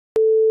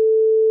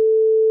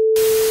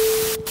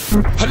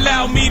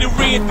Allow me to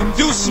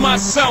reintroduce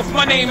myself.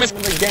 My name is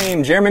the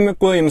game. Jeremy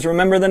McWilliams.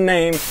 Remember the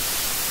name.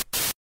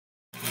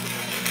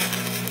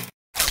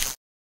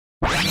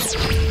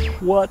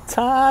 What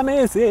time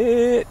is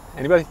it?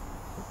 Anybody?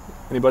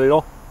 Anybody at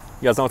all?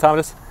 You guys know what time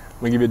it is?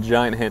 I'm gonna give you a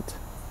giant hint.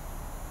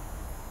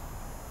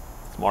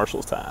 It's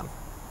Marshall's time.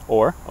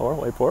 Or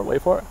wait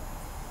for it.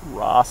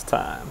 Ross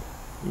time.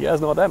 You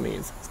guys know what that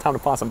means. It's time to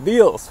find some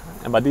deals.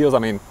 And by deals, I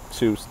mean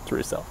shoes to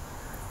resell.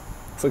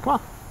 So come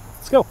on,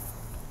 let's go.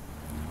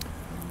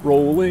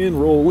 Rolling.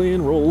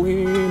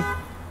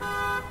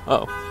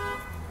 Uh-oh.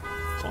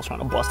 Someone's trying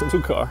to bust into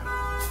a car.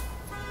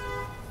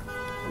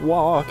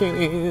 Walking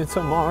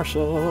into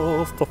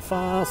Marshall's to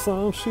find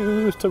some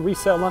shoes to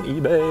resell on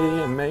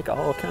eBay and make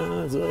all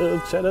kinds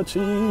of cheddar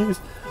cheese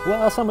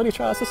while somebody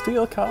tries to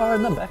steal a car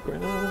in the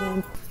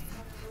background.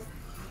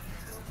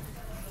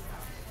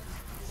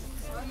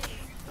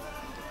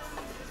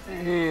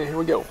 And here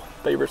we go.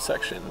 Favorite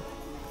section,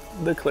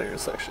 the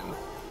clearance section.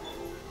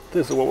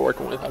 This is what we're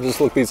working with. I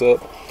just looked these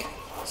up.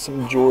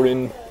 Some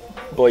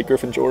Blake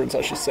Griffin Jordans,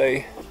 I should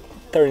say.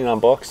 39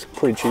 bucks,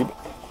 pretty cheap.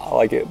 I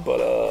like it, but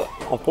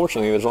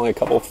unfortunately there's only a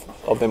couple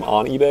of them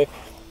on eBay,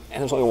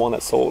 and there's only one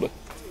that sold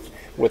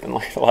within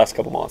like the last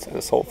couple months, and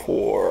it sold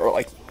for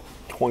like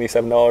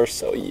 $27,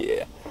 so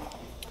yeah.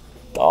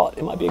 Thought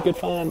it might be a good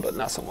find, but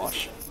not so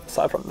much.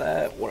 Aside from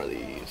that, what are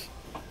these?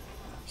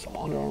 Some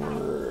Under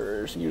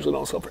Armours. Usually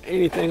don't sell for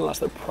anything unless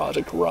they're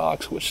Project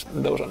Rocks, which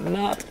those are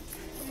not.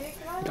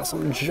 Got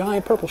some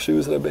giant purple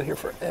shoes that have been here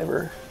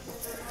forever.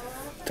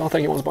 Don't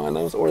think anyone's buying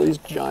those. Or these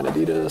giant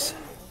Adidas.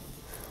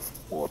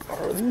 What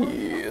are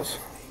these?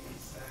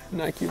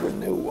 Nike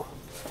Renew.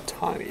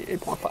 Tiny,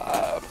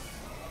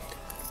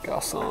 8.5. Got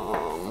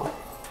some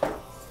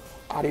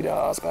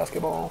Adidas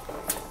basketball.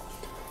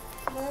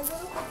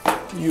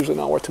 Usually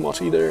not worth too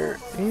much either.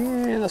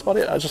 And that's about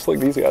it. I just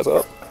looked these guys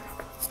up.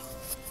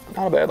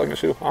 Not a bad looking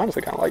shoe. I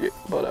honestly kind of like it.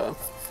 But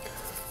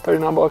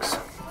 39 bucks.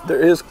 There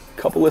is a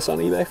couple lists on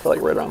eBay for like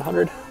right around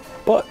 100.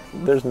 But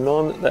there's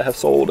none that have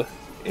sold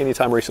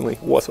anytime recently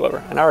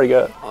whatsoever. And I already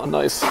got a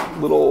nice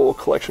little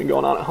collection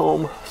going on at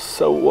home.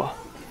 So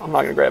I'm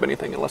not going to grab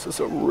anything unless it's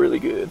a really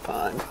good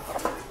find.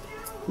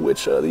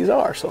 Which these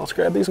are. So let's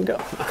grab these and go.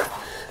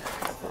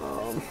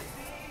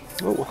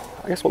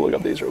 I guess we'll look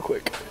up these real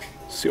quick.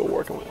 See what we're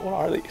working with. What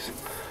are these?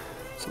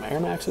 Some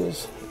Air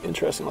Maxes.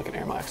 Interesting looking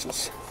Air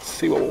Maxes.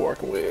 See what we're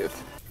working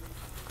with.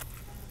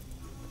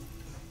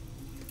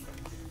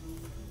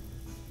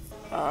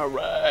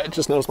 Alright,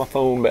 just noticed my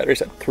phone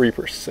battery's at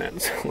 3%,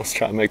 so let's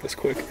try and make this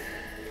quick.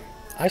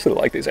 I actually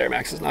like these Air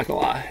Maxes, not gonna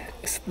lie.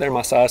 They're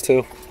my size too.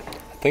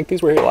 I think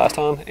these were here last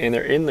time, and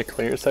they're in the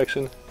clearance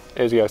section,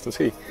 as you guys can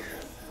see.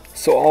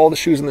 So all the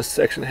shoes in this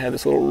section have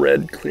this little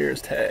red clearance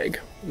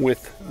tag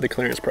with the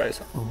clearance price,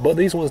 but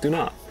these ones do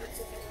not.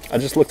 I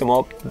just looked them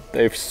up.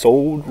 They've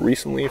sold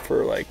recently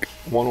for like,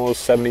 one was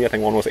 70, I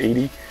think one was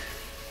 80.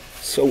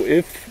 So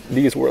if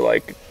these were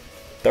like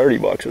 30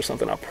 bucks or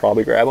something, I'd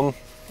probably grab them.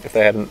 If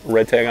they had a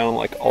red tag on them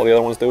like all the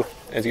other ones do,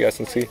 as you guys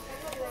can see,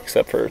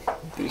 except for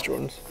these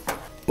Jordans.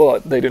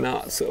 But they do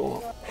not,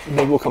 so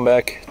maybe we'll come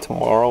back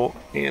tomorrow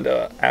and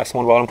ask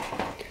someone about them.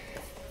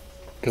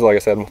 Because like I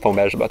said, my phone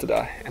battery's about to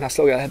die, and I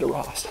still gotta head to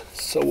Ross.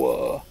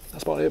 So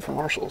that's about it for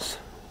Marshalls.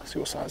 Let's see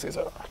what size these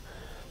are.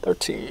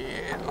 13,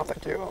 no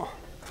thank you.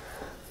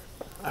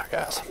 Alright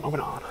guys, moving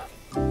on.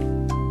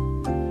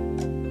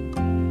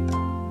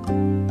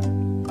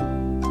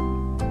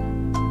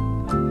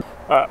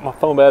 Alright, my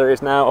phone battery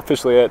is now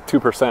officially at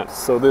 2%,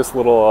 so this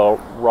little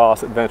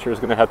Ross adventure is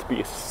going to have to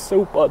be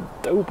super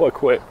duper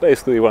quick.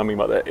 Basically what I mean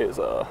by that is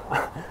I'm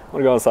going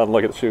to go inside and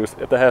look at the shoes.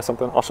 If they have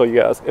something, I'll show you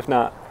guys. If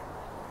not,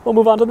 we'll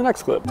move on to the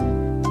next clip.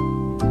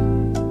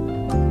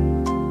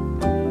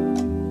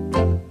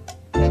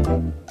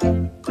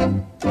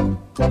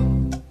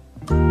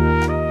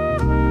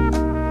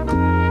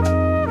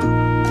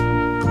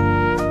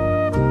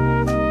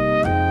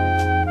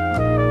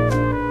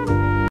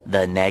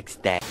 The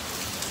next day.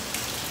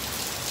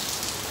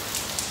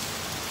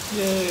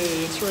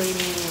 Yay, it's raining.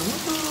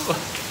 Woo!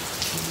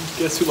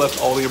 Guess who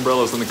left all the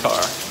umbrellas in the car?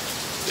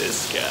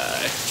 This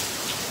guy.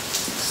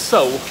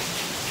 So,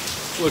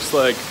 looks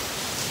like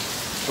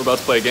we're about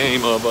to play a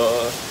game of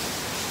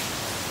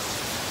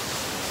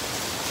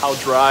how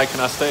dry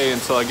can I stay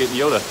until I get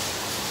Yoda.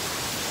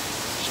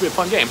 Should be a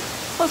fun game.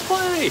 Let's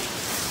play!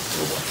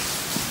 Oh boy.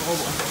 Oh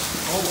boy.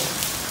 Oh boy.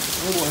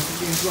 Oh boy. The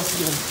game's rough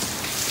again.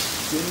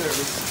 Getting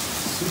nervous.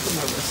 Super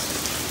nervous.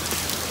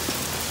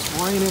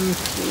 Raining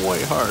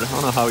quite hard. I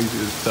don't know how easy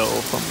it is to tell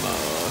from the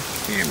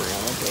camera,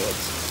 but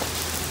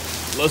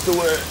let's do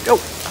it. Yo!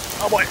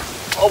 Oh boy!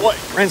 Oh boy!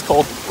 Rain's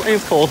cold.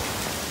 Rain's cold.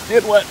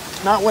 Get wet.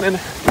 Not winning.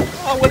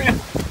 Not winning.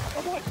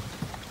 Oh boy!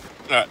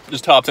 All right,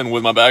 just hopped in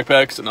with my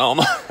backpacks, and now I'm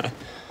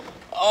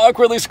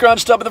awkwardly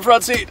scrunched up in the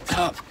front seat.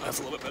 Oh,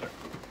 that's a little bit better.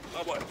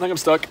 Oh boy! I think I'm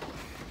stuck.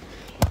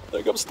 I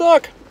think I'm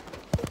stuck.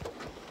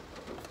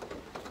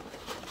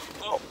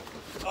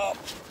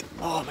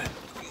 Oh man,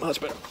 much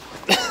better.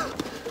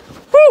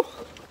 Woo!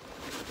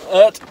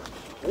 That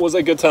was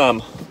a good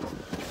time.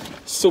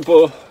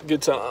 Super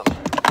good time.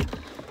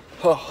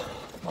 Oh,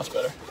 much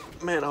better.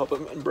 Man, I hope I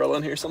have an umbrella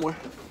in here somewhere.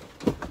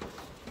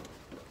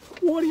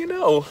 What do you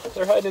know?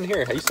 They're hiding in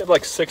here. I used to have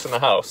like 6 in the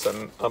house,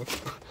 and I'm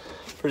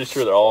pretty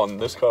sure they're all in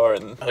this car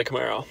and the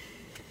Camaro.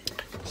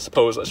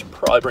 Suppose I should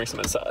probably bring some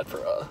inside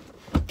for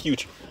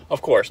future.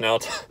 Of course, now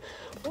it's...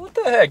 What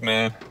the heck,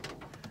 man?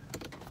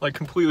 Like,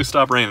 completely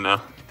stopped raining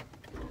now.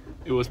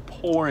 It was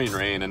pouring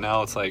rain, and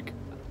now it's like...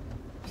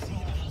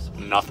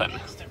 nothing.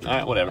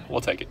 Alright, whatever.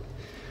 We'll take it.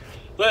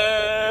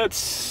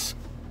 Let's...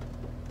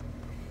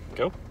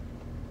 go?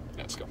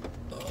 Let's go.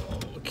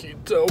 Okie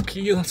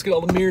dokie. Let's get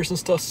all the mirrors and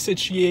stuff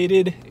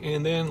situated,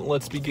 and then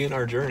let's begin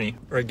our journey.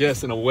 Or I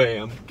guess, in a way,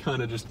 I'm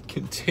kind of just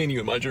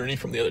continuing my journey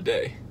from the other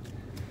day.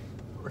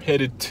 We're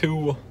headed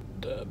to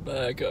the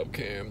backup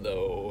cam,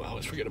 though. I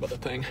always forget about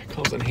that thing.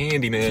 Comes in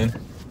handy, man.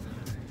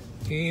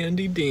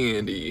 Handy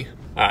dandy.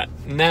 Alright,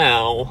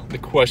 now the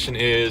question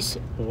is,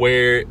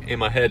 where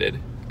am I headed?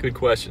 Good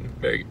question.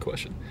 Very good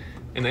question.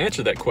 And the answer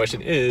to that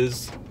question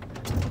is,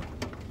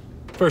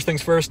 first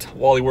things first,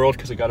 Wally World,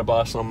 because I got to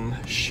buy some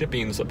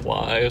shipping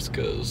supplies,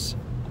 because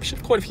I've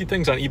shipped quite a few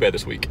things on eBay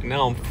this week, and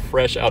now I'm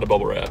fresh out of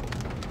bubble wrap.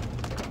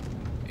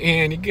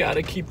 And you got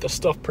to keep the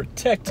stuff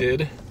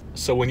protected,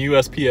 so when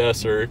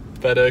USPS or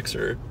FedEx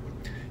or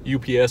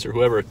UPS or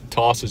whoever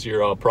tosses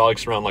your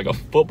products around like a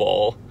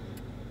football,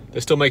 they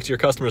still make it to your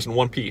customers in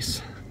one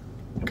piece.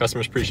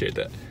 Customers appreciate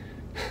that.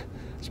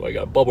 So I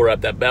got to bubble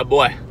wrap that bad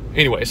boy.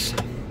 Anyways,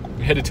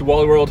 headed to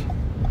Wally World,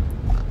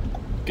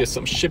 get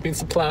some shipping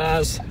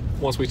supplies.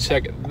 Once we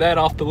check that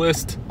off the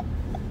list,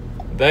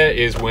 that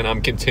is when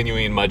I'm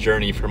continuing my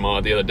journey from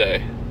the other day,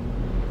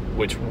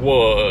 which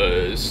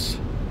was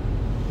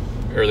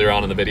earlier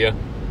on in the video.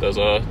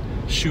 Those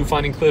shoe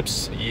finding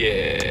clips.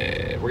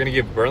 Yeah, we're gonna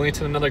give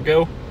Burlington another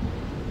go.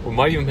 We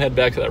might even head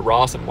back to that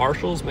Ross and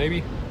Marshalls,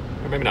 maybe,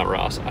 or maybe not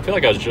Ross. I feel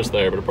like I was just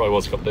there, but it probably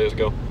was a couple days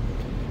ago.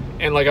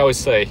 And like I always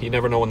say, you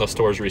never know when those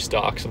stores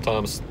restock.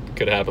 Sometimes it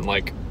could happen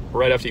like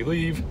right after you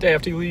leave, day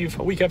after you leave,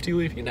 a week after you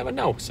leave. You never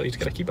know, so you just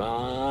gotta keep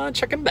on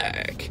checking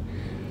back.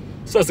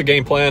 So that's the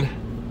game plan.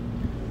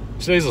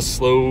 Today's a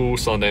slow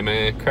Sunday,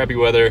 man. Crappy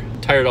weather,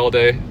 tired all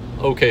day,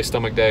 okay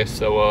stomach day.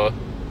 So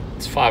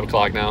it's 5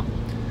 o'clock now.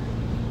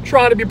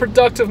 Trying to be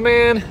productive,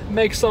 man.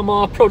 Make some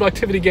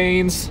productivity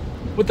gains.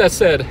 With that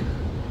said,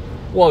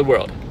 Wally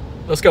World,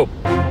 let's go.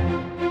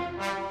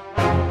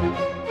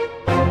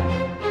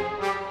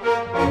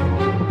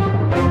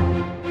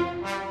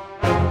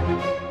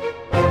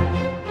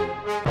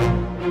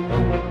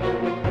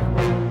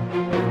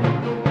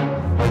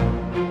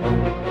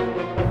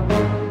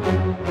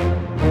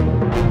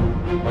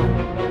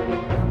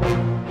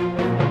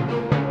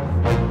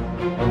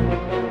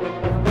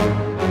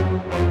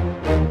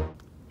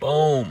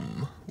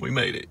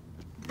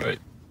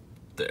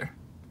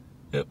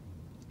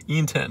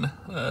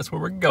 That's where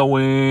we're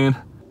going.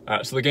 All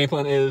right, so the game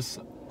plan is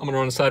I'm gonna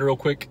run inside real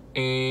quick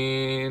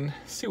and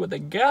see what they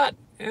got,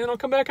 and I'll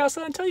come back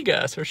outside and tell you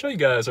guys or show you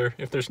guys, or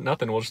if there's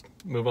nothing, we'll just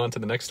move on to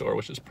the next store,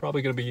 which is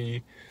probably gonna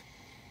be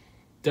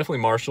definitely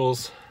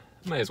Marshall's.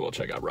 May as well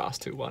check out Ross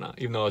too, why not?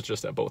 Even though I was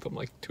just at both of them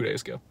like 2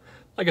 days ago.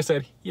 Like I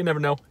said, you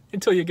never know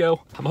until you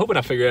go. I'm hoping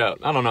I figure it out.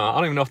 I don't know. I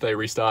don't even know if they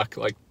restock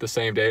like the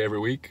same day every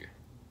week.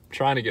 I'm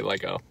trying to get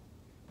like a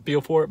feel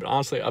for it, but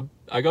honestly,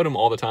 I go to them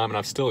all the time, and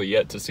I've still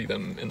yet to see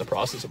them in the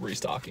process of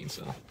restocking.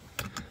 So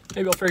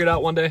maybe I'll figure it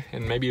out one day,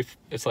 and maybe if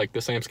it's like the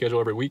same schedule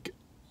every week,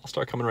 I'll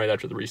start coming right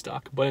after the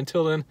restock. But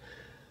until then,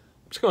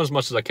 I'm just going as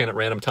much as I can at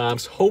random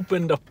times,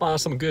 hoping to find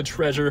some good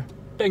treasure.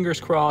 Fingers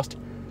crossed.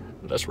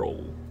 Let's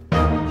roll.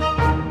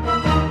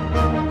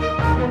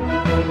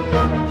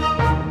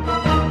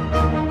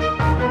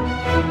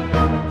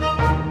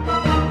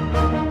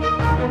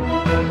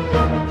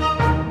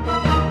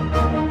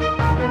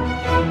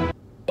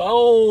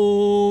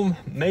 Boom!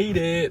 Made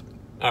it.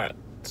 All right,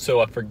 so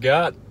I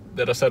forgot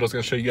that I said I was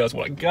going to show you guys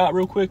what I got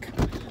real quick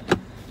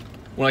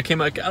when I came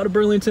back out of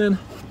Burlington.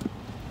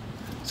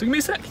 So give me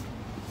a sec.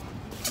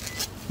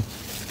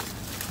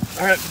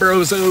 All right,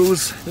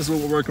 brozos, this is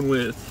what we're working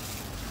with.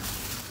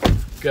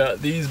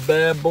 Got these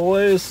bad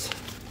boys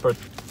for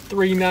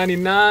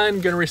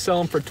 $3.99. Gonna resell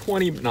them for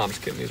 $20. No, I'm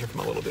just kidding. These are for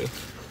my little dude.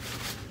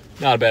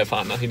 Not a bad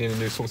find though. He needed a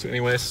new swimsuit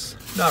anyways.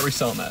 Not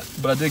reselling that,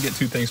 but I did get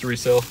 2 things to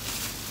resell.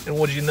 And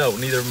what did you know?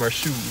 Neither of them are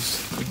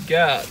shoes. We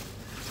got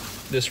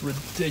this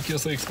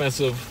ridiculously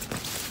expensive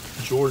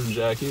Jordan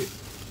jacket.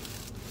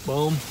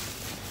 Boom.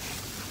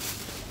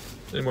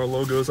 Any more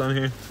logos on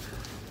here?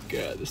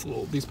 Got this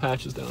these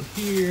patches down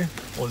here.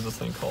 What is this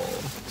thing called?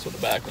 That's what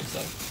the back looks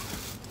like.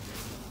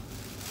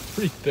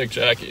 Pretty thick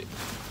jacket.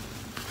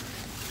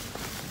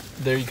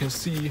 There you can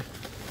see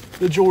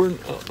the Jordan.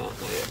 Oh, no,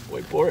 not yet.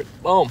 Wait for it.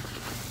 Boom.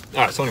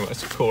 All right, so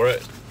anyways, cool,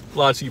 right?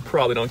 Lots of you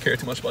probably don't care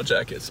too much about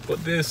jackets,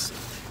 but these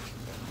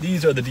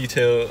are the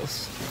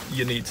details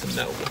you need to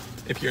know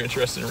if you're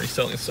interested in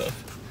reselling stuff,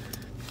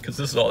 because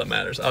this is all that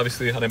matters.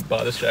 Obviously, I didn't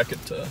buy this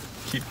jacket to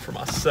keep for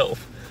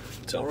myself.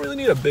 So I don't really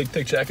need a big,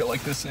 thick jacket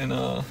like this in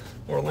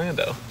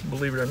Orlando,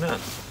 believe it or not.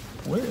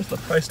 Where is the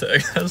price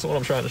tag? That's what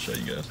I'm trying to show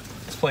you guys.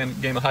 It's playing a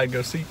game of hide and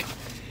go seek,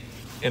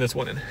 and it's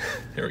winning.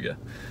 Here we go. All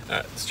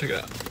right, let's check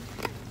it out.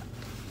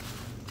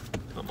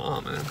 Come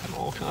on, man. I'm having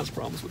all kinds of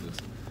problems with this.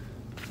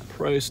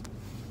 Price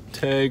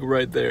tag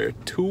right there.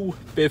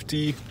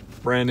 $250,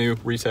 brand new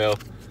retail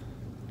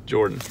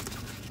Jordan.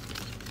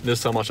 This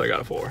is how much I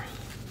got it for.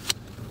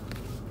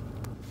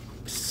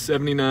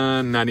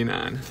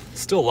 $79.99.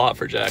 Still a lot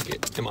for a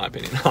jacket, in my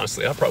opinion.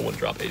 Honestly, I probably wouldn't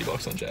drop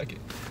 $80 on a jacket.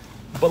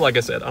 But like I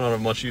said, I don't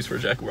have much use for a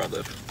jacket where I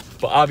live.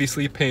 But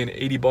obviously, paying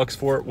 $80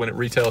 for it when it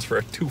retails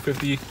for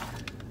 $250,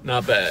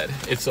 not bad.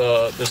 It's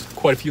there's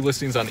quite a few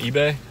listings on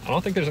eBay. I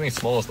don't think there's any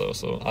smalls though,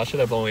 so I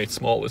should have only a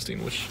small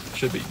listing, which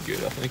should be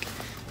good, I think.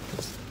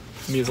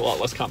 To me, there's a lot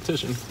less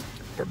competition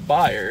for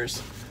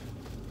buyers.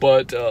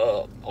 But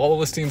all the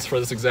listings for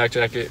this exact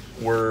jacket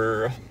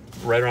were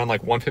right around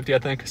like $150, I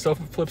think. Stuff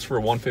flips for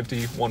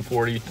 $150,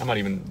 $140. I might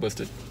even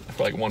list it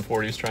for like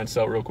 $140. Just trying to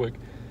sell it real quick.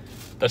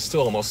 That's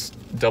still almost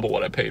double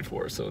what I paid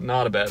for, so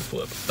not a bad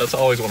flip. That's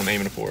always what I'm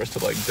aiming for, is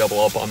to like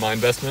double up on my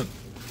investment,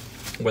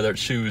 whether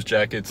it's shoes,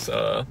 jackets,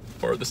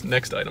 or this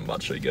next item I'm about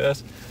to show you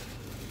guys,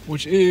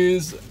 which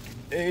is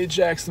a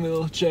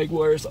Jacksonville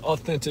Jaguars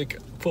authentic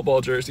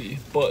football jersey.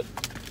 But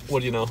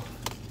what do you know?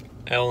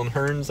 Alan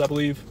Hearns, I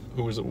believe,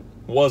 who was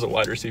a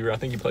wide receiver. I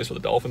think he plays for the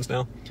Dolphins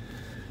now.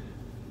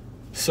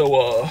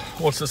 So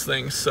what's this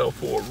thing sell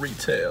for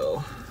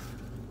retail?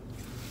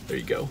 There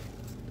you go.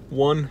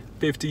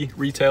 $150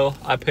 retail.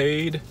 I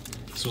paid,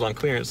 this was on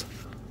clearance,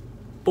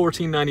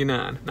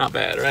 $14.99. Not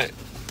bad, right?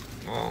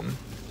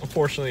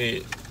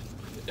 Unfortunately,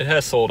 it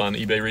has sold on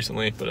eBay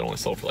recently, but it only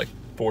sold for like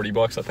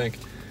 $40, I think.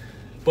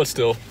 But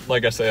still,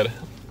 like I said,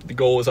 the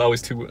goal is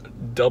always to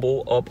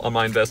double up on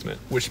my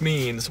investment, which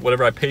means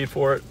whatever I paid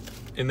for it,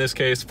 in this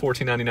case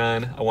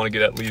 $14.99, I want to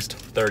get at least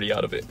 $30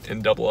 out of it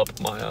and double up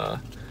my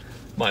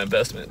my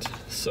investment.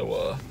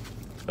 So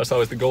that's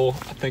always the goal.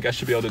 I think I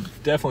should be able to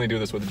definitely do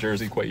this with a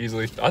jersey quite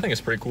easily. I think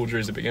it's a pretty cool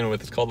jersey to begin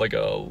with. It's called like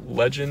a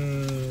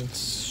Legend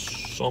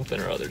something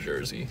or other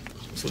jersey.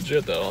 It's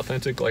legit though,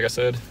 authentic, like I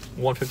said,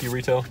 $150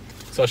 retail.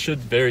 So I should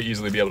very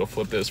easily be able to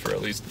flip this for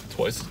at least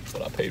twice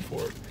what I paid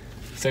for it.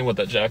 Same with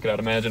that jacket, I'd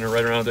imagine, or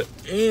right around it.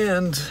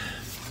 And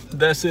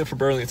that's it for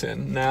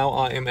Burlington. Now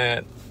I am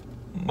at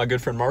my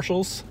good friend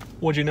Marshall's.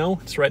 What'd you know?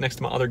 It's right next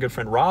to my other good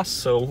friend Ross.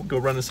 So go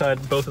run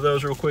inside both of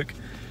those real quick.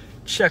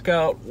 Check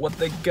out what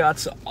they got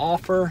to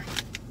offer.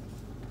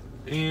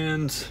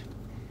 And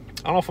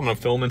I don't know if I'm gonna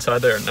film inside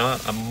there or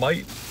not. I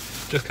might,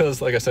 just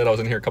because, like I said, I was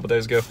in here a couple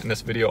days ago, and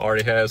this video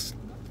already has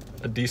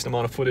a decent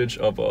amount of footage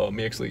of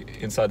me actually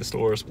inside the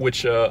stores,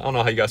 which I don't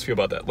know how you guys feel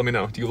about that. Let me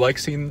know. Do you like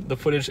seeing the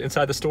footage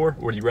inside the store,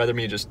 or do you rather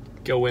me just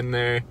go in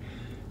there,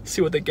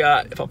 see what they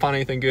got? If I find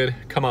anything good,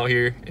 come out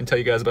here and tell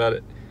you guys about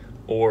it,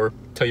 or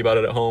tell you about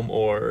it at home,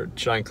 or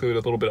should I include a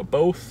little bit of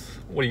both?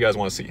 What do you guys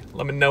want to see?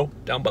 Let me know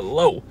down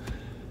below.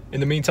 In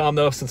the meantime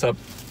though, since I've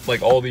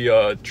like all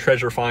the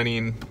treasure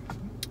finding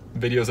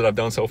videos that I've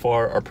done so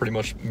far are pretty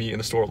much me in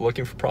the store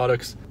looking for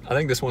products, I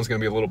think this one's gonna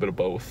be a little bit of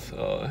both.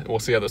 We'll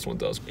see how this one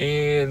does.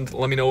 And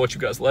let me know what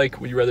you guys like.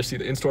 Would you rather see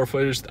the in-store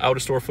footage, the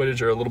out-of-store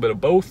footage, or a little bit of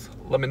both?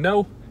 Let me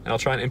know, and I'll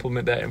try and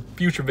implement that in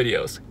future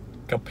videos.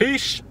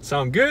 Capiche?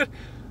 Sound good?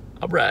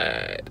 All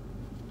right,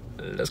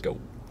 let's go.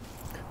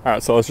 All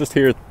right, so I was just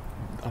here,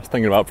 I was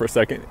thinking about it for a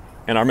second,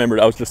 and I remembered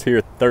I was just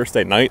here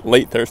Thursday night,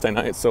 late Thursday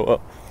night, so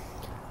it'll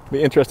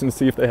be interesting to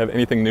see if they have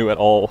anything new at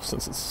all,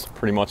 since it's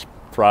pretty much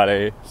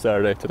Friday,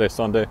 Saturday, today's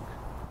Sunday.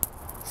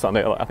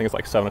 Sunday, I think it's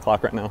like 7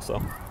 o'clock right now,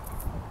 so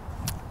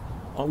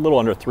a little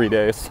under 3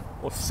 days.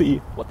 We'll see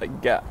what they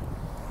got.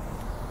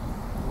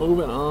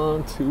 Moving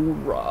on to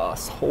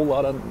Ross. Whole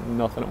lot of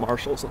nothing at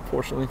Marshall's,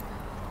 unfortunately.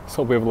 Let's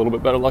hope we have a little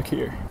bit better luck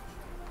here.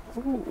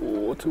 Ooh,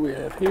 what do we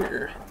have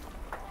here?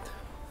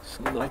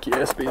 Some Nike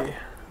SB.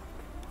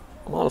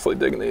 I'm honestly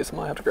digging these. I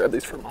might have to grab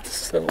these for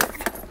myself.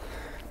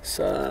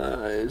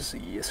 Size,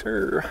 yes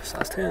sir,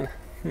 size 10.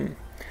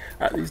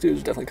 Alright, these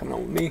dudes are definitely coming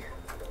on with me,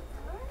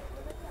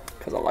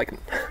 because I like them.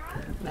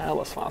 Now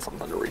let's find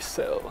something to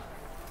resell.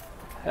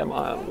 Have my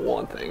eye on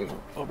one thing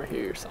over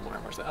here somewhere.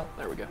 Where's that?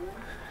 There we go.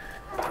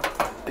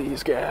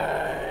 These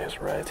guys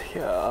right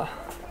here.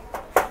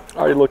 I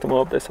already looked them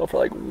up. They sell for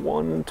like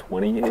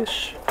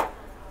 $120-ish.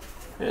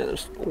 And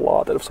there's a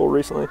lot that have sold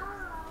recently.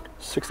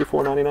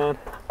 $64.99.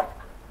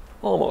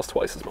 Almost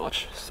twice as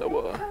much.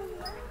 So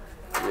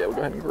yeah, we'll go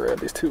ahead and grab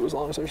these two as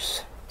long as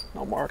there's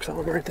no marks on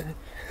them or anything.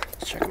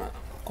 Let's check them out.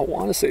 I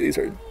want to say these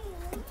are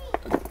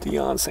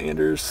Deion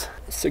Sanders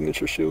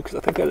signature shoe, because I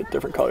think they had a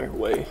different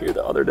colorway here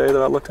the other day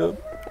that I looked up.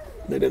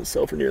 They didn't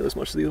sell for nearly as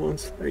much as these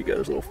ones. There you go,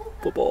 there's a little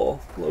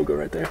football logo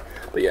right there.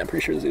 But yeah, I'm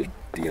pretty sure these are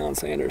Deion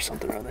Sanders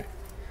something or other.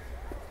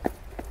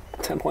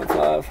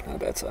 10.5, not a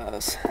bad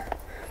size.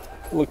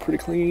 Look pretty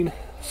clean,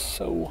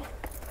 so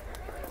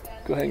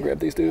go ahead and grab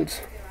these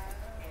dudes.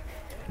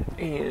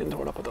 And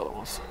what up with the other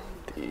ones?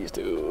 These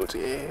dudes,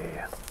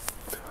 yeah.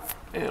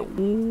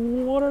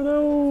 And what are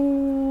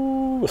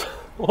those?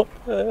 What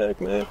the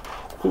heck, man?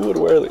 Who would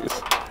wear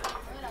these?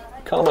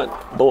 Comment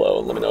below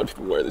and let me know if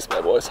you wear these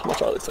bad boys. How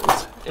much are these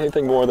things?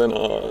 Anything more than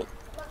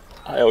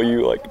I owe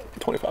you like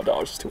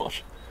 $25 is too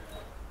much.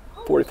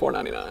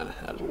 $44.99.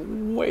 That is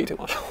way too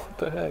much. What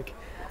the heck?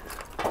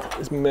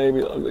 These may be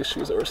the ugliest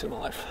shoes I've ever seen in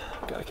my life.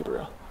 Gotta keep it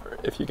real. Or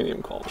if you can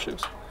even call them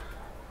shoes.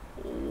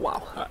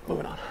 Wow. Alright,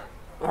 moving on.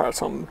 Alright,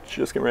 so I'm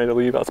just getting ready to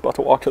leave. I was about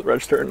to walk to the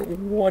register,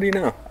 and what do you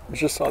know? I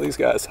just saw these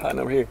guys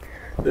hiding over here.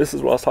 This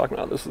is what I was talking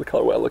about. This is the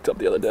colorway I looked up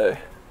the other day.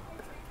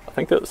 I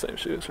think they're the same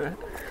shoes, right?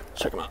 Let's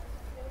check them out.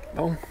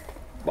 Boom,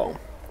 boom,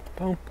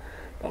 boom,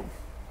 boom,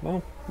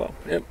 boom, boom.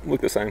 Yep,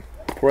 look the same.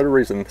 For whatever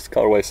reason, this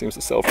colorway seems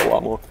to sell for a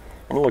lot more.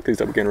 I'm gonna look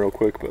these up again real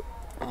quick, but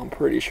I'm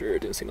pretty sure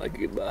it didn't seem like a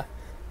good buy.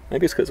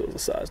 Maybe it's because it was a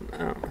size. I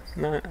don't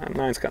know.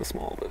 Nine's kind of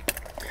small, but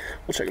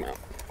we'll check them out.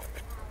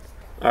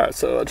 Alright,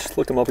 so I just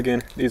looked them up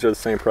again. These are the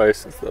same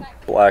price as the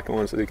black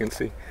ones, as you can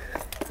see.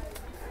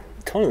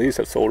 A ton of these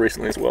have sold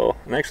recently as well,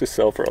 and they actually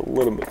sell for a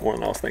little bit more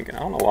than I was thinking. I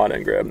don't know why I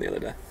didn't grab them the other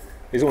day.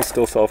 These ones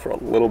still sell for a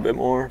little bit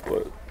more,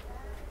 but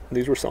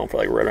these were selling for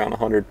like right around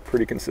 100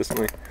 pretty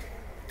consistently,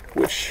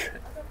 which,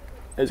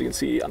 as you can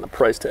see on the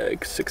price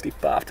tag,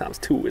 65 times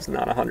 2 is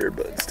not 100,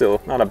 but it's still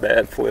not a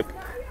bad flip.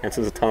 And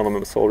since a ton of them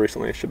have sold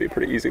recently, it should be a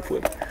pretty easy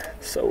flip.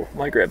 So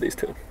might grab these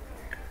two.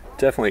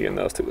 Definitely getting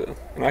those two though.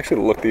 And I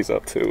actually looked these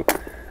up too,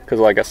 because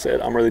like I said,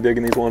 I'm really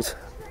digging these ones.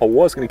 I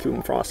was going to keep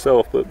them for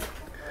myself, but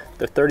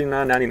they're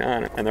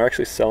 $39.99, and they're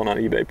actually selling on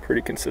eBay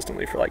pretty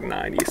consistently for like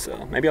 $90.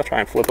 So maybe I'll try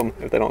and flip them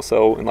if they don't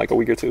sell in like a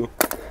week or two.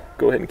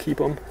 Go ahead and keep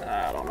them.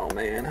 I don't know,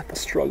 man. The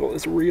struggle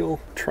is real.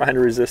 Trying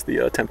to resist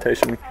the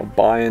temptation of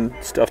buying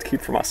stuff to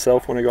keep for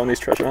myself when I go on these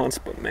treasure hunts,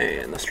 but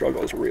man, the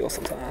struggle is real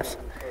sometimes.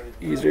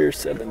 Easier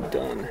said than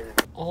done.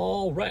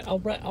 All right.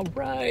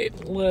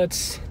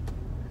 Let's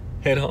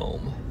head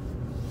home.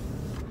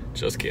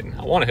 Just kidding.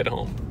 I want to head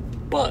home,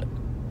 but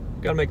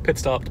gotta make a pit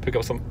stop to pick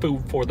up some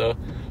food for the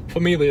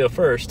familia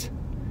first.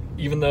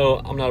 Even though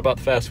I'm not about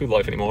the fast food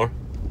life anymore,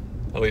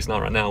 at least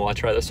not right now. I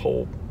try this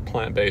whole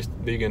plant-based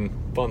vegan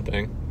fun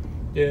thing.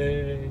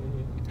 Yay!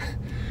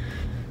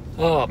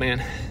 Oh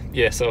man,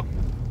 yeah. So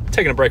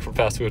taking a break from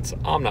fast foods.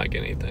 I'm not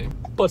getting anything,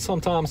 but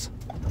sometimes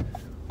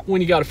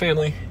when you got a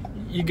family,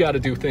 you got to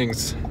do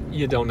things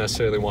you don't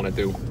necessarily want to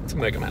do to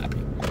make them happy.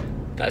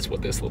 That's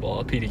what this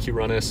little PDQ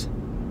run is.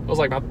 It was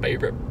like my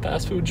favorite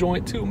fast food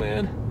joint too,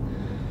 man.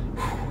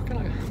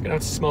 Gonna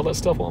have to smell that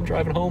stuff while I'm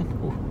driving home.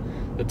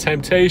 Whew. The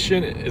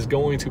temptation is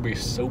going to be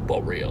super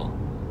real.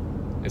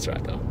 It's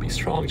right though. Be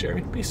strong,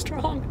 Jeremy. Be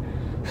strong.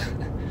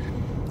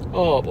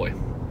 Oh boy.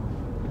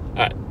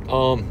 All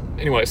right.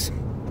 Anyways,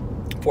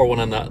 before I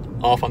went on that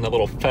off on that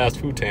little fast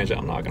food tangent,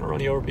 I'm not gonna run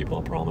you over, people.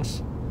 I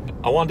promise.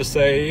 I wanted to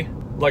say,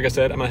 like I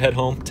said, I'm gonna head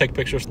home, take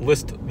pictures,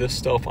 list this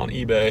stuff on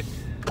eBay,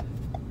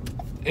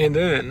 and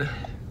then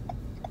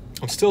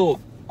I'm still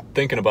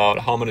thinking about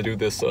how I'm gonna do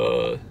this.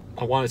 I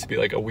want it to be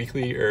like a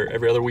weekly or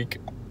every other week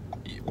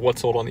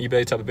what's sold on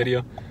eBay type of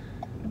video.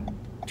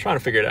 I'm trying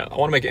to figure it out. I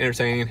want to make it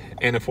entertaining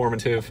and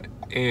informative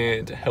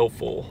and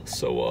helpful.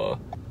 So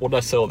what did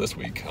I sell this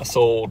week? I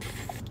sold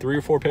 3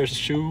 or 4 pairs of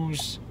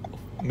shoes,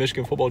 a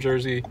Michigan football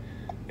jersey,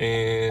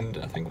 and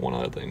I think one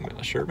other thing,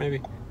 a shirt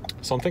maybe.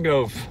 So I'm thinking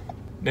of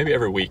maybe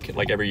every week,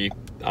 like every,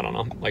 I don't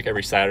know, like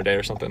every Saturday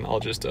or something,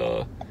 I'll just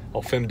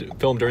I'll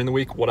film during the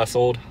week what I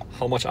sold,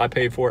 how much I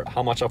paid for it,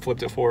 how much I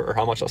flipped it for, or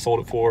how much I sold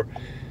it for,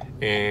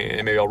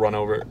 and maybe I'll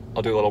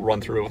do a little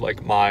run through of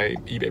like my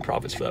eBay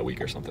profits for that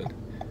week or something.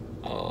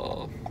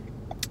 I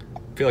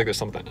feel like there's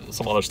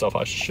some other stuff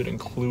I should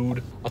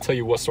include. I'll tell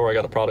you what store I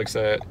got the products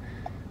at,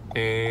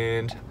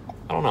 and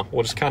I don't know,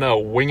 we'll just kind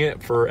of wing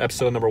it for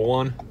episode number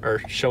 1 or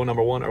show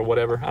number 1 or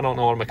whatever. I don't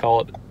know what I'm gonna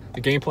call it.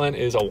 The game plan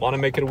is I want to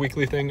make it a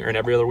weekly thing or an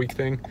every other week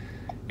thing,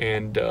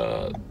 and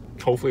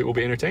hopefully it will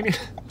be entertaining.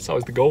 That's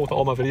always the goal with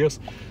all my videos.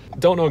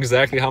 Don't know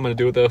exactly how I'm gonna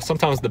do it though.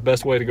 Sometimes the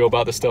best way to go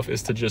about this stuff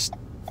is to just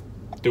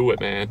do it,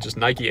 man. Just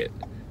Nike it.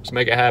 Just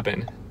make it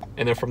happen.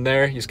 And then from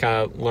there, you just kind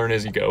of learn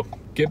as you go.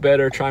 Get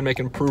better, try and make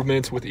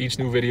improvements with each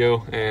new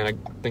video, and I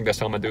think that's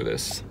how I'm gonna do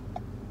this.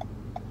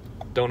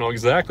 Don't know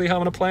exactly how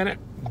I'm gonna plan it,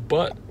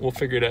 but we'll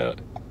figure it out,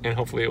 and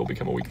hopefully it will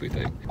become a weekly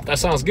thing. If that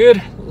sounds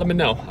good, let me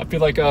know. I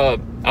feel like I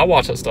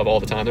watch that stuff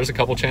all the time. There's a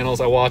couple channels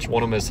I watch.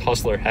 One of them is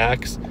Hustler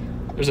Hacks.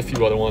 There's a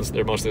few other ones.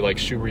 They're mostly like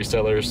shoe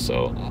resellers,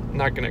 so I'm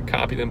not gonna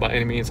copy them by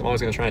any means. I'm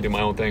always gonna try and do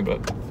my own thing,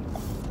 but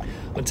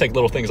I'm gonna take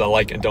little things I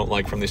like and don't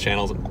like from these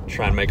channels and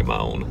try and make them my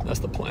own. That's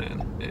the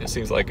plan. And it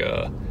seems like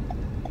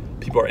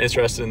people are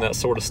interested in that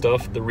sort of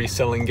stuff, the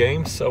reselling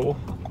game, so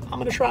I'm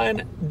gonna try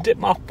and dip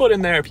my foot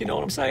in there, if you know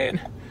what I'm saying,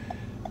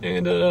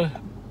 and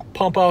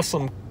pump out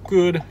some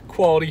good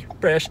quality,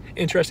 fresh,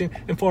 interesting,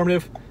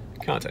 informative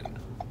content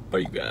for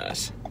you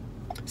guys.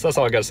 So that's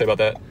all I gotta say about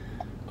that.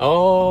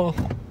 Go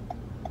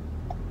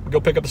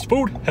pick up this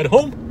food, head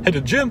home, head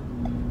to the gym,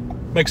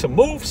 make some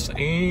moves,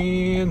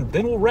 and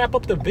then we'll wrap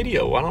up the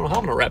video. I don't know how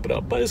I'm gonna wrap it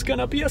up, but it's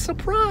gonna be a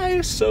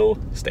surprise, so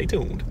stay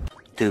tuned.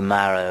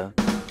 Tomorrow.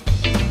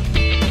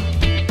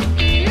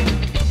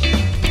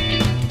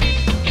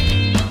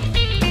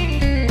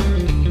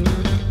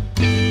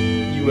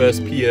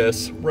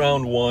 USPS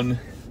round 1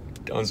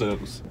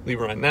 Dunzos.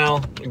 Leaving right now.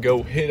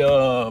 Go hit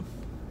a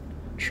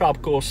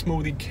Tropical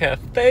Smoothie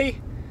Cafe.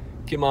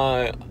 Get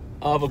my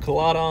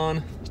avocado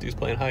on. This dude's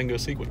playing hide and go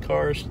seek with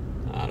cars.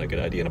 Not a good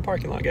idea in a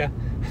parking lot, guy.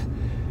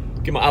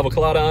 Get my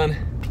avocado on.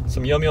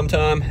 some yum yum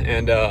time,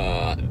 and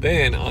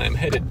then I'm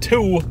headed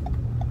to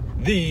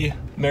the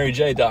Mary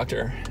J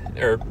doctor,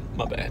 or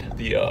my bad,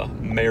 the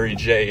Mary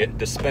J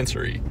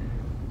dispensary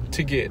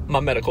to get my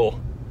medical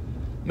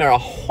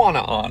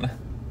marijuana on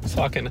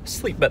so I can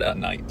sleep better at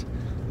night.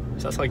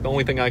 So that's like the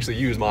only thing I actually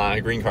use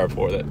my green card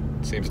for that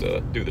seems to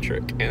do the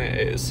trick, and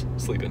it is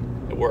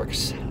sleeping. It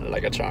works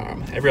like a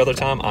charm. Every other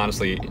time, I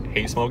honestly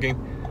hate smoking,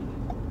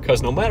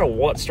 because no matter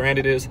what strand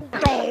it is,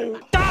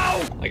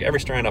 like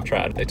every strand I've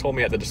tried, they told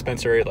me at the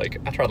dispensary, like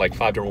I tried like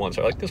 5 different ones.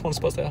 They're like, this one's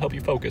supposed to help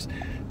you focus,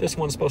 this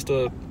one's supposed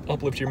to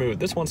uplift your mood,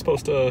 this one's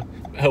supposed to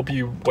help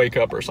you wake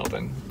up or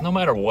something. No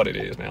matter what it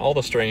is, man, all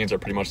the strains are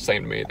pretty much the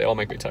same to me. They all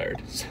make me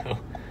tired. So the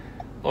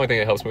only thing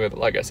that helps me with,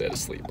 like I said, is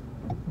sleep.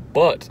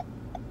 But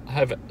I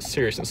have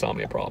serious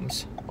insomnia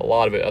problems. A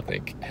lot of it, I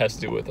think, has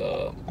to do with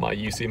my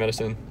UC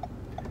medicine.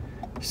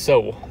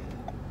 So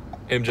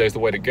MJ's the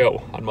way to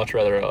go. I'd much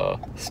rather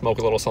smoke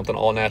a little something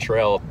all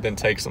natural than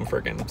take some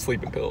freaking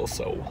sleeping pills.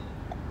 So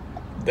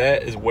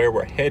that is where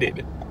we're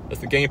headed.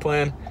 That's the game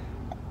plan.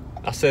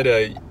 I said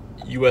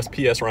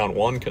USPS round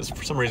 1 because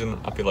for some reason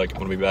I feel like I'm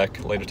gonna be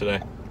back later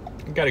today.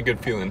 I got a good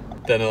feeling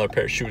that another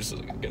pair of shoes is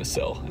gonna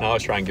sell, and I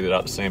always try and get it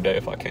out the same day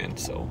if I can.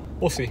 So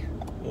we'll see.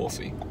 We'll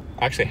see.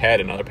 I actually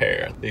had another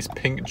pair. These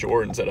pink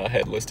Jordans that I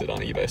had listed on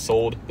eBay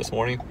sold this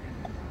morning.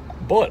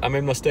 But I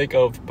made the mistake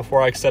of,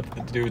 before I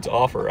accepted the dude's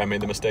offer, I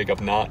made the mistake of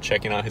not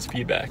checking out his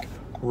feedback.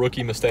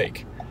 Rookie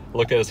mistake.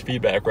 Looked at his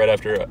feedback right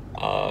after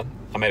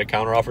I made a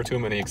counter offer to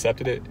him and he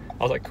accepted it.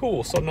 I was like,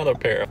 cool, sold another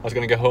pair. I was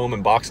gonna go home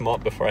and box them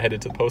up before I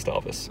headed to the post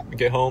office. I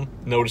get home,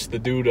 noticed the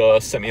dude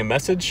sent me a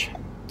message,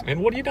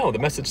 and what do you know? The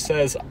message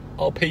says,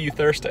 I'll pay you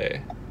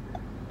Thursday.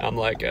 I'm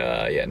like,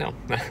 yeah, no,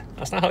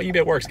 that's not how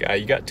eBay works, guy.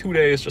 You got 2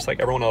 days just like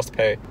everyone else to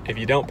pay. If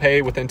you don't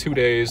pay within 2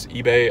 days,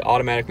 eBay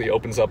automatically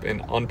opens up an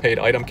unpaid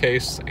item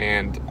case,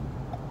 and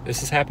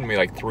this has happened to me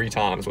like 3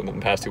 times within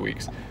the past 2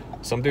 weeks.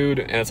 Some dude,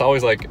 and it's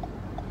always like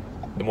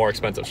the more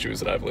expensive shoes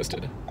that I've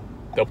listed.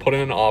 They'll put in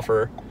an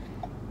offer,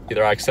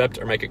 either I accept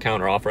or make a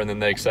counter offer, and then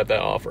they accept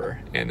that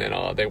offer, and then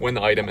they win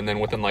the item, and then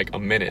within like a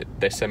minute,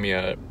 they send me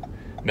a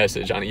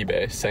message on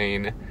eBay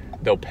saying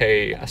they'll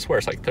pay, I swear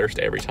it's like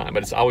Thursday every time,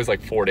 but it's always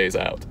like 4 days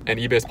out. And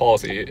eBay's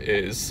policy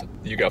is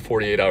you got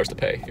 48 hours to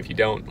pay. If you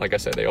don't, like I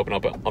said, they open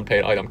up an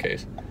unpaid item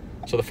case.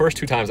 So the first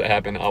 2 times that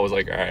happened, I was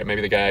like, all right,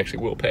 maybe the guy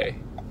actually will pay.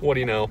 What do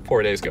you know?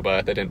 4 days go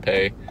by, they didn't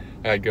pay.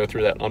 I'd go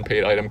through that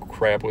unpaid item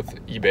crap with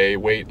eBay,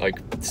 wait like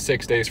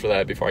 6 days for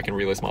that before I can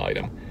relist my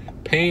item.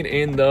 Pain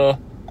in the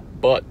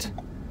butt.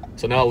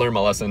 So now I learned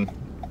my lesson.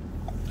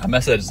 I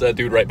messaged that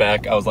dude right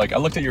back. I was like, I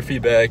looked at your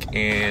feedback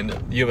and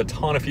you have a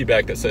ton of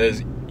feedback that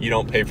says you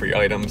don't pay for your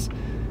items.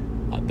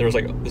 There was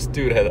like, this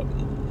dude had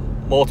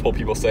multiple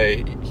people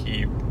say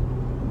he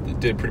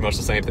did pretty much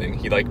the same thing.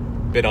 He like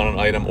bid on an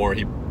item, or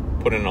he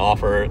put in an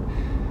offer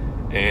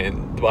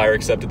and the buyer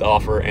accepted the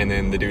offer and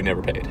then the dude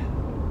never paid.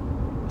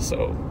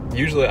 So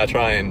usually I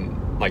try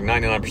and, like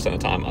 99% of the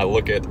time, I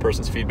look at the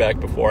person's feedback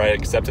before I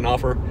accept an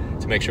offer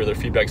to make sure their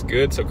feedback's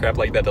good so crap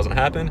like that doesn't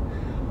happen.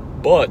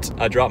 But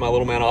I dropped my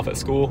little man off at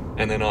school,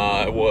 and then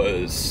I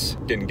was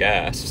getting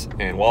gas,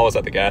 and while I was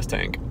at the gas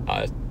tank,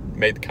 I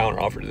made the counter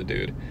offer to the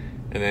dude,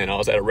 and then I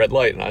was at a red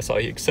light and I saw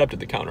he accepted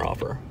the counter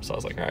offer. So I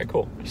was like, all right,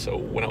 cool. So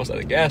when I was at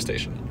the gas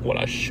station, what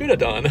I should have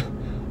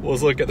done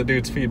was look at the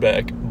dude's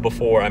feedback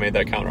before I made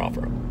that counter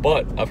offer,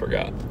 but I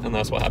forgot, and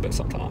that's what happens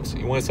sometimes.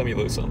 You win some, you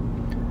lose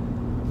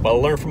some. But I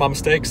learned from my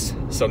mistakes,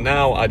 so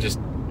now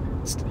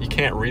you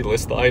can't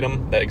relist the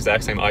item, that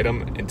exact same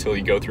item, until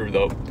you go through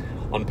the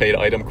unpaid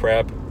item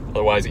crap.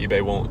 Otherwise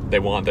eBay won't, they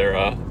want their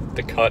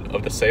the cut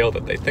of the sale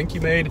that they think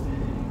you made,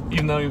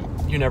 even though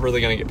you're never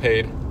really gonna get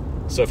paid.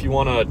 So if you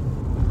wanna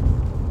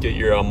get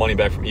your money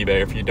back from eBay,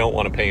 or if you don't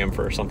wanna pay them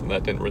for something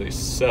that didn't really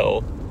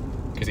sell,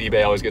 because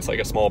eBay always gets like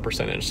a small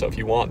percentage. So if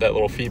you want that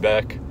little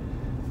feedback,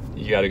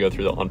 you gotta go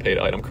through the unpaid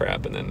item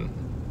crap, and then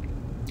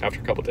after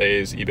a couple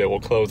days, eBay will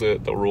close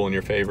it, they'll rule in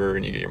your favor,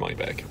 and you get your money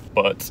back.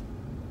 But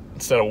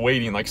instead of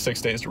waiting like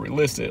 6 days to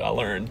relist it, I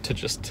learned to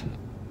just,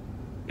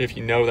 if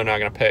you know they're not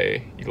gonna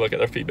pay, you look at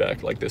their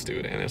feedback like this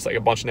dude, and it's like a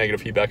bunch of negative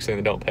feedback saying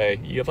they don't pay.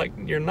 You have like,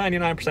 you're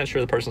 99%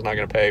 sure the person's not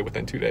gonna pay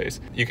within 2 days.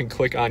 You can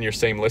click on your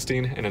same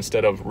listing, and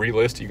instead of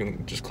relist, you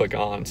can just click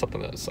on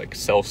something that's like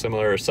sell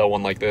similar or sell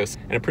one like this,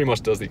 and it pretty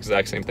much does the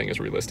exact same thing as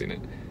relisting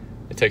it.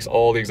 It takes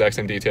all the exact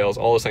same details,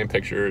 all the same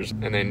pictures,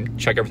 and then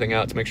check everything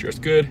out to make sure it's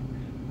good.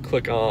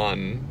 Click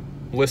on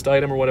list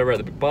item or whatever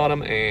at the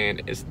bottom,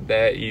 and it's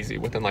that easy.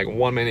 Within like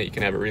 1 minute, you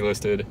can have it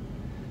relisted,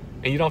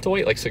 and you don't have to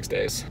wait like 6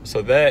 days.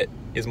 So that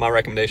is my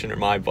recommendation or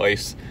my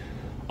advice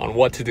on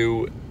what to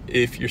do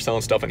if you're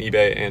selling stuff on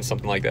eBay and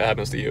something like that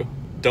happens to you.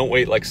 Don't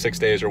wait like 6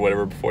 days or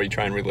whatever before you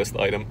try and relist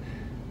the item.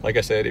 Like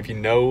I said, if you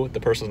know the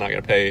person's not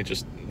gonna pay,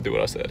 just do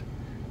what I said.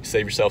 You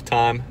save yourself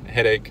time,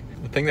 headache.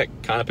 The thing that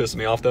kind of pisses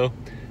me off though,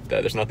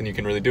 that there's nothing you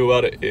can really do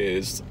about it,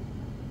 is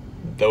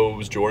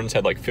those Jordans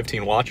had like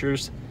 15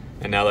 watchers,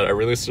 and now that I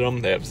relisted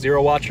them, they have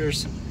 0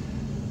 watchers.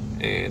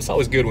 And it's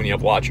always good when you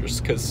have watchers,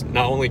 because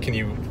not only can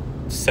you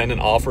send an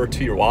offer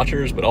to your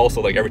watchers, but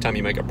also like every time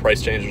you make a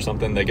price change or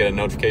something, they get a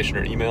notification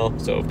or email.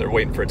 So if they're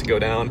waiting for it to go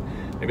down,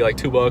 maybe like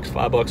 $2,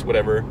 $5,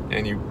 whatever,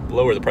 and you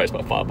lower the price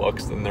by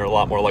 $5, then they're a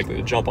lot more likely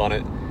to jump on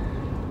it.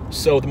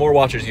 So the more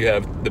watchers you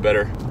have, the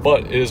better,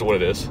 but it is what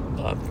it is.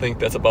 I think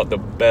that's about the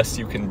best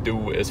you can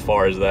do as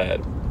far as that.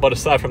 But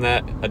aside from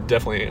that, I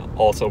definitely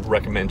also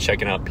recommend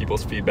checking out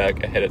people's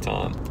feedback ahead of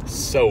time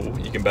so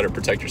you can better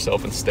protect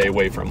yourself and stay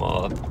away from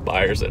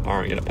buyers that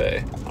aren't gonna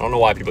pay. I don't know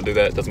why people do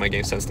that. It doesn't make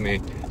any sense to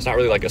me. It's not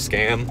really like a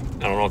scam.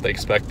 I don't know if they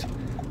expect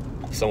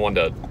someone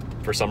to,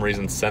 for some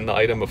reason, send the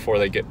item before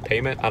they get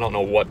payment. I don't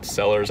know what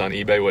sellers on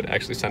eBay would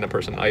actually send a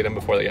person an item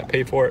before they got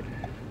paid for it.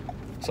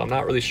 So I'm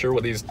not really sure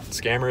what these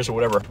scammers or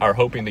whatever are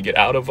hoping to get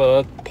out of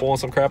pulling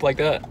some crap like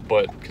that.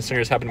 But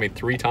considering it's happened to me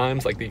 3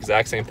 times, like the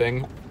exact same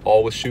thing,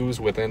 all with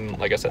shoes within,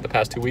 like I said, the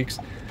past 2 weeks,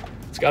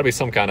 it's got to be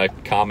some kind of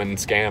common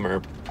scam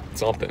or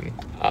something.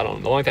 I don't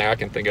know. The only thing I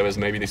can think of is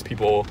maybe these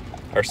people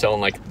are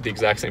selling like the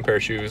exact same pair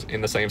of shoes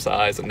in the same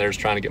size, and they're just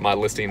trying to get my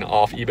listing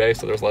off eBay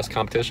so there's less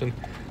competition.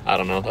 I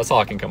don't know. That's all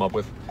I can come up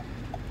with.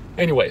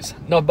 Anyways,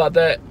 enough about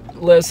that.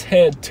 Let's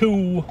head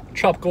to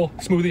Tropical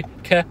Smoothie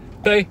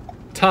Cafe.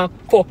 Time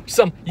for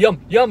some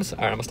yums. All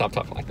right, I'm gonna stop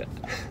talking like that.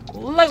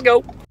 Let's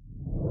go.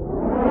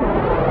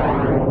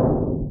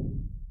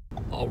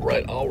 All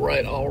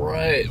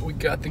right. We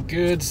got the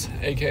goods,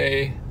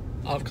 aka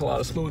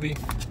avocado smoothie.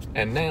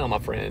 And now, my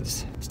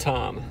friends, it's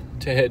time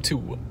to head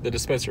to the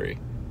dispensary.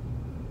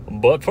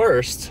 But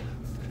first,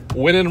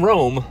 when in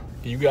Rome,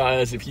 you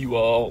guys, if you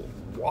all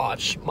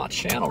watch my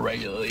channel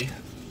regularly,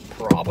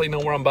 probably know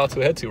where I'm about to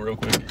head to real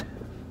quick.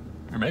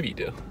 Or maybe you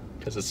do,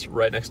 because it's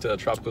right next to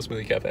Tropical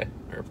Smoothie Cafe,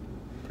 or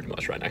pretty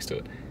much right next to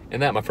it.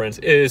 And that, my friends,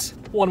 is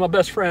one of my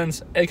best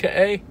friends,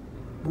 aka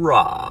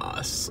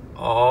Ross.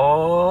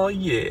 Oh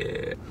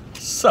yeah.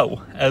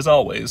 So, as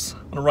always,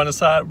 I'm gonna run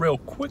inside real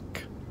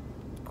quick.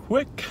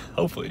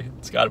 Hopefully,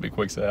 it's gotta be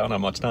quick, so I don't have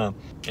much time.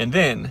 And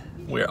then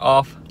we're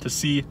off to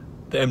see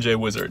the MJ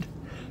Wizard.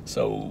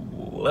 So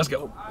let's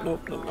go.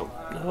 Nope. Ooh,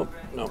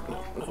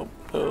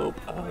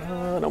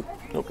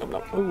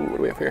 what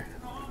do we have here?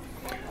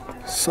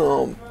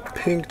 Some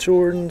pink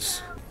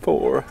Jordans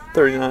for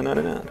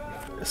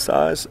 $39.99.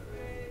 Size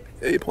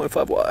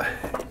 8.5Y.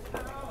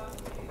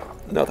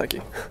 No, thank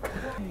you.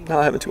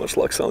 Not having too much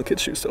luck selling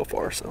kids' shoes so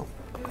far, so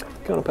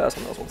gonna pass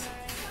on those ones.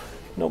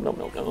 Nope.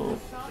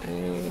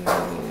 And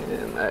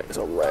that is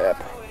a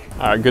wrap.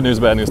 All right, good news,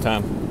 bad news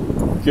time.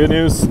 Good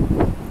news,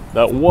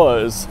 that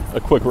was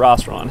a quick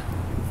Ross run.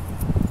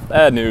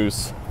 Bad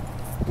news,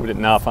 we did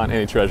not find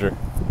any treasure.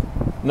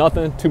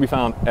 Nothing to be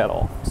found at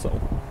all. So,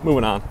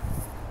 moving on.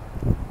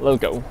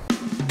 Let's go.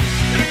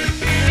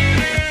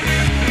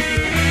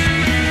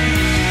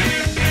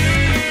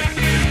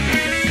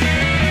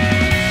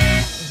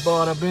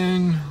 Bada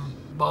bing,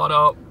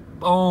 bada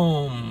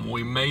boom.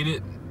 We made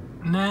it.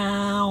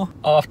 Now,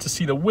 off to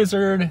see the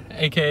wizard,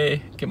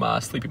 aka get my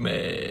sleepy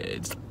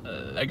meds.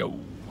 Let go.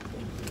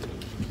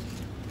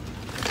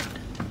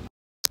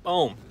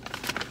 Boom.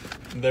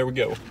 There we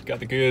go. Got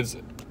the goods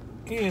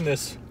in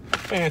this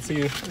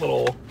fancy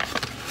little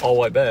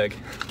all-white bag.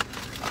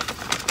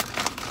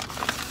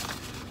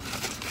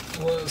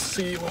 Let's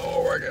see what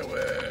we're working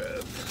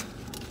with.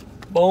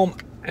 Boom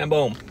and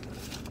boom.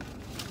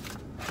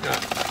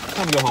 Alright,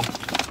 time to go home.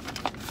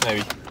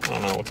 Maybe. I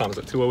don't know. What time is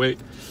it? 2:08?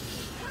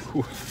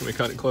 Whew, let me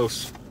cut it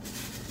close.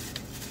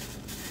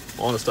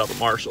 I want to stop at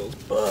Marshall's,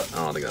 but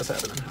I don't think that's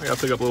happening. I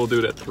gotta pick up a little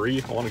dude at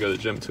 3. I want to go to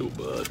the gym too,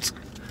 but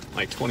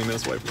like 20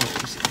 minutes away from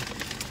home. So.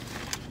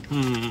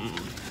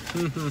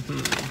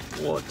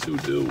 What to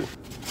do?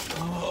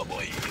 Oh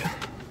boy.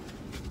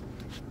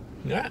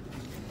 Yeah.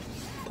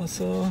 Let's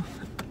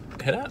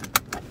head out.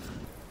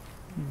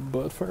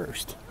 But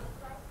first,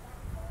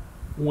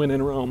 when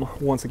in Rome,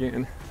 once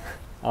again,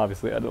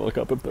 obviously I had to look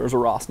up if there was a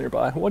Ross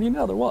nearby. What do you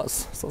know, there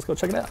was. So let's go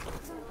check it out.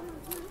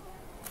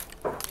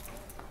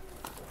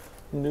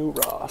 New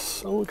Ross,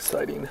 so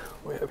exciting.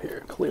 We have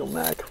here Khalil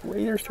Mack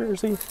Raiders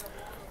jersey.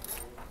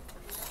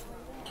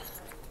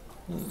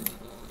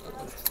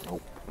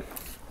 Oh,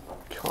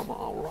 come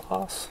on,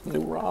 Ross. New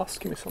Ross,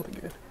 give me something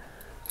good.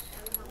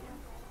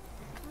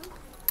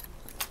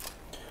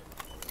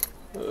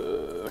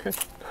 Okay.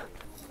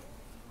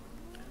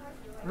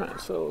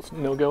 Alright, so it's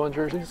no go on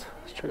jerseys.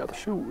 Let's check out the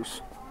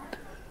shoes.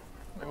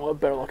 And we'll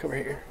have better luck over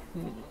here.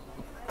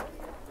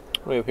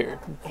 We have here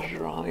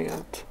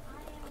giant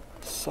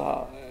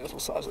size.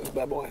 What size are these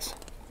bad boys?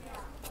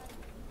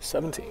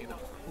 17.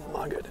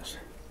 My goodness.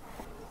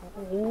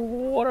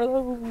 What are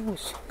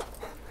those?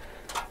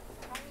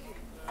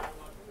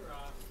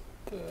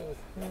 The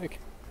heck?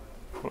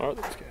 What are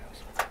those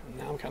guys?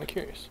 Now I'm kind of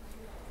curious.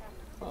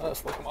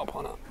 Let's look them up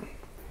on up.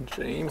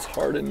 James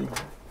Harden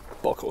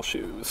buckle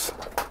shoes.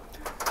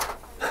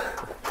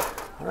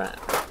 Alright.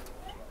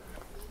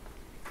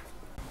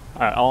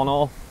 Alright, all in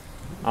all,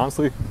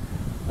 honestly,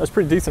 that's a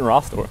pretty decent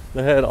Ross store.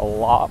 They had a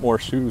lot more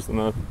shoes than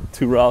the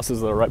 2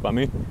 Rosses that are right by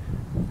me.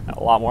 Had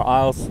a lot more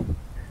aisles.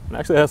 And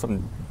actually had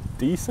some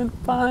decent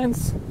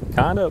finds,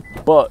 kind of,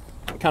 but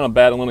kind of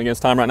battling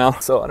against time right now,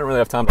 so I didn't really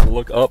have time to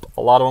look up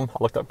a lot of them.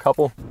 I looked up a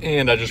couple,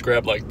 and I just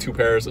grabbed like 2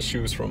 pairs of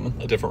shoes from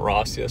a different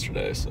Ross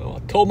yesterday. So I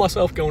told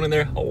myself going in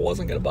there I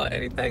wasn't gonna buy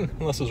anything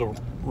unless it was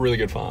a really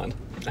good find.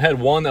 I had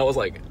one that was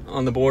like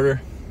on the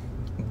border,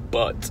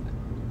 but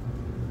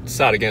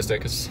decided against it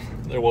because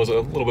there was a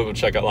little bit of a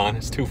checkout line.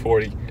 It's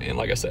 $240, and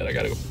like I said, I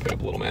gotta go pick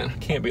up a little man.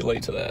 Can't be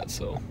late to that,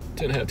 so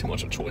didn't have too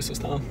much of a choice this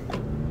time.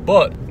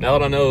 But now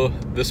that I know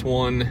this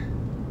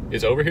one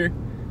is over here,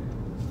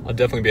 I'll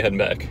definitely be heading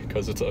back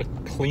because it's a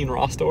clean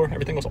Ross store.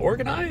 Everything was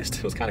organized.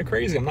 It was kind of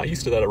crazy. I'm not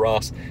used to that at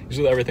Ross.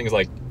 Usually everything is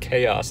like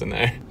chaos in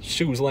there.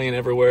 Shoes laying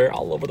everywhere,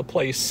 all over the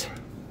place.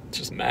 It's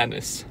just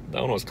madness.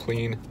 That one was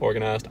clean,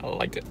 organized. I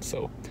liked it.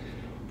 So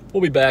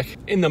we'll be back.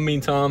 In the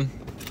meantime,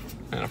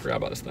 and I forgot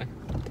about this thing.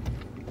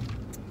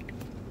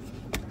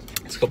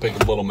 Let's go pick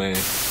up little man.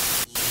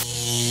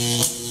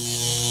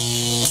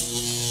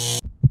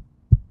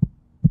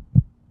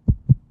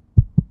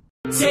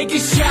 Take a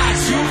shot,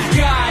 you've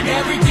got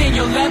everything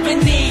you'll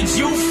ever need.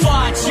 You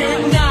fought,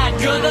 you're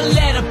not gonna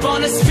let up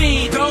on the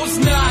speed. Those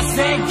knots,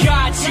 thank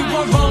God you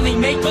are only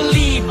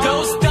make-believe.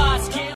 Those